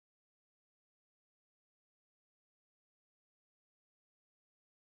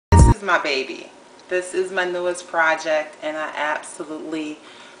is my baby. This is my newest project, and I absolutely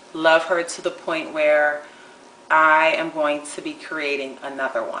love her to the point where I am going to be creating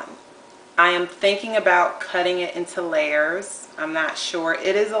another one. I am thinking about cutting it into layers. I'm not sure.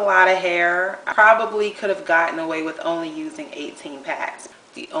 It is a lot of hair. I probably could have gotten away with only using 18 packs.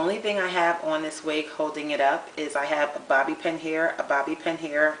 The only thing I have on this wig holding it up is I have a bobby pin here, a bobby pin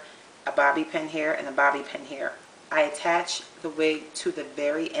here, a bobby pin here, and a bobby pin here. I attached the wig to the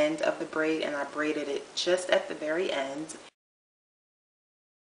very end of the braid, and I braided it just at the very end.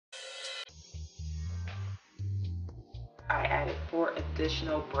 I added 4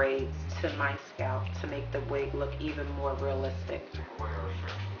 additional braids to my scalp to make the wig look even more realistic.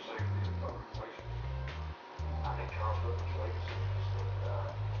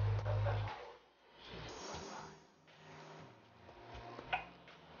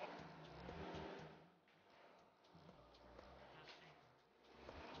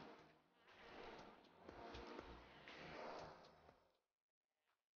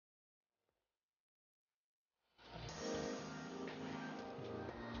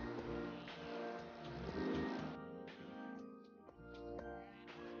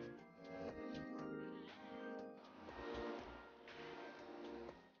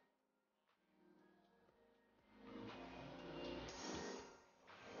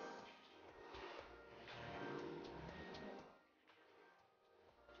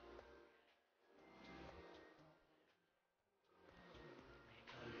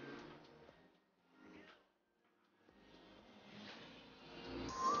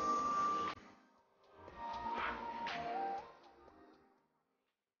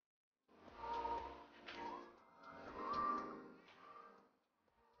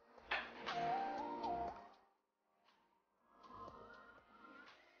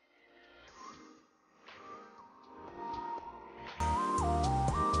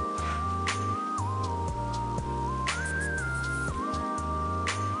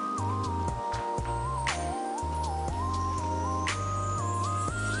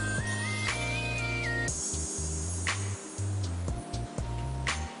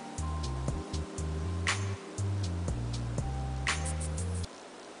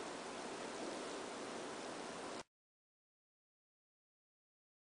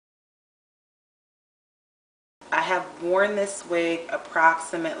 I have worn this wig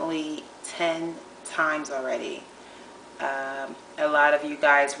approximately 10 times already. A lot of you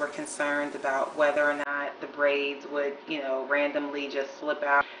guys were concerned about whether or not the braids would, randomly just slip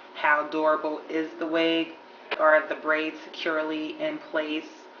out. How durable is the wig? Are the braids securely in place?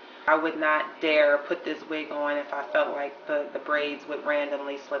 I would not dare put this wig on if I felt like the braids would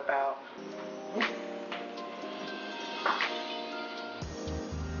randomly slip out.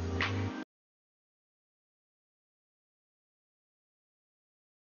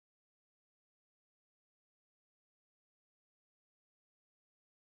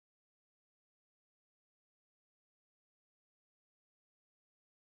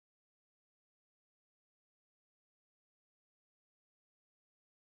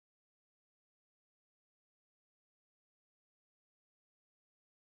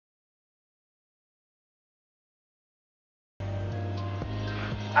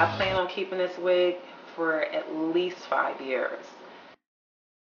 I plan on keeping this wig for at least 5 years.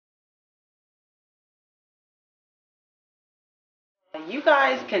 You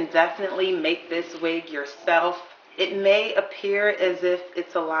guys can definitely make this wig yourself. It may appear as if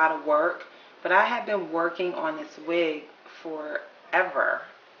it's a lot of work, but I have been working on this wig forever.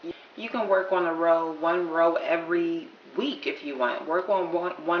 You can work on one row every week if you want. Work on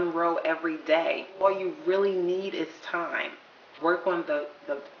one row every day. All you really need is time. Work on the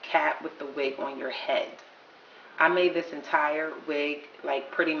cap with the wig on your head. I made this entire wig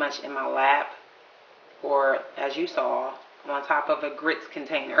like pretty much in my lap, or as you saw, on top of a grits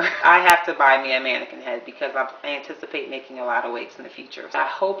container. I have to buy me a mannequin head because I anticipate making a lot of wigs in the future. I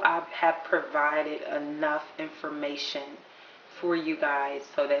hope I have provided enough information for you guys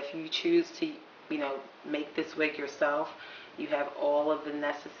so that if you choose to, make this wig yourself, you have all of the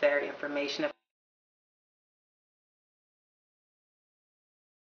necessary information.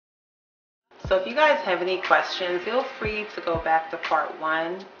 So if you guys have any questions, feel free to go back to part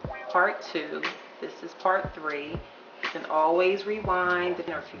 1, part 2. This is part 3. You can always rewind,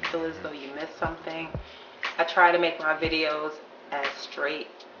 or if you feel as though you missed something. I try to make my videos as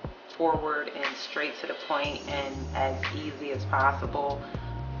straightforward and straight to the point and as easy as possible.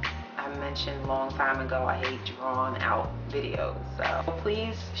 I mentioned a long time ago I hate drawn out videos, so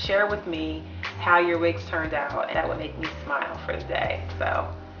please share with me how your wigs turned out, and that would make me smile for the day. So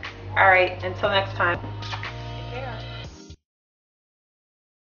alright, until next time.